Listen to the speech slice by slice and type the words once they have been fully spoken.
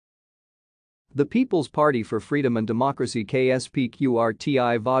The People's Party for Freedom and Democracy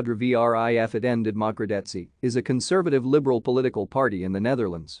kspɑrtɛi voːr vrɛiɦɛit and deːmoːkraː́tsi is a conservative liberal political party in the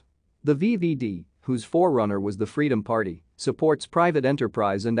Netherlands. The VVD, whose forerunner was the Freedom Party, supports private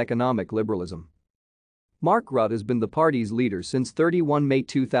enterprise and economic liberalism. Mark Rutte has been the party's leader since 31 May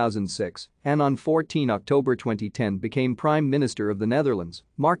 2006 and on 14 October 2010 became Prime Minister of the Netherlands,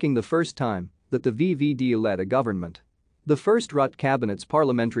 marking the first time that the VVD led a government. The first Rutte cabinet's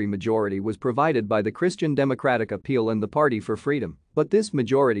parliamentary majority was provided by the Christian Democratic Appeal and the Party for Freedom, but this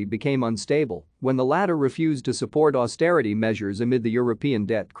majority became unstable when the latter refused to support austerity measures amid the European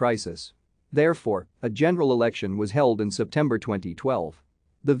debt crisis. Therefore, a general election was held in September 2012.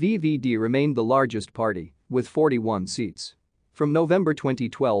 The VVD remained the largest party, with 41 seats. From November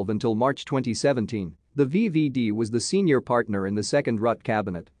 2012 until March 2017, the VVD was the senior partner in the second Rutte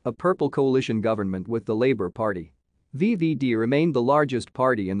cabinet, a purple coalition government with the Labour Party. VVD remained the largest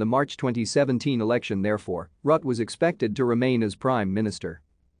party in the March 2017 election, therefore, Rutte was expected to remain as Prime Minister.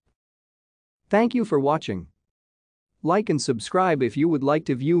 Thank you for watching. Like and subscribe if you would like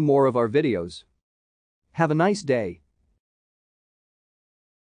to view more of our videos. Have a nice day.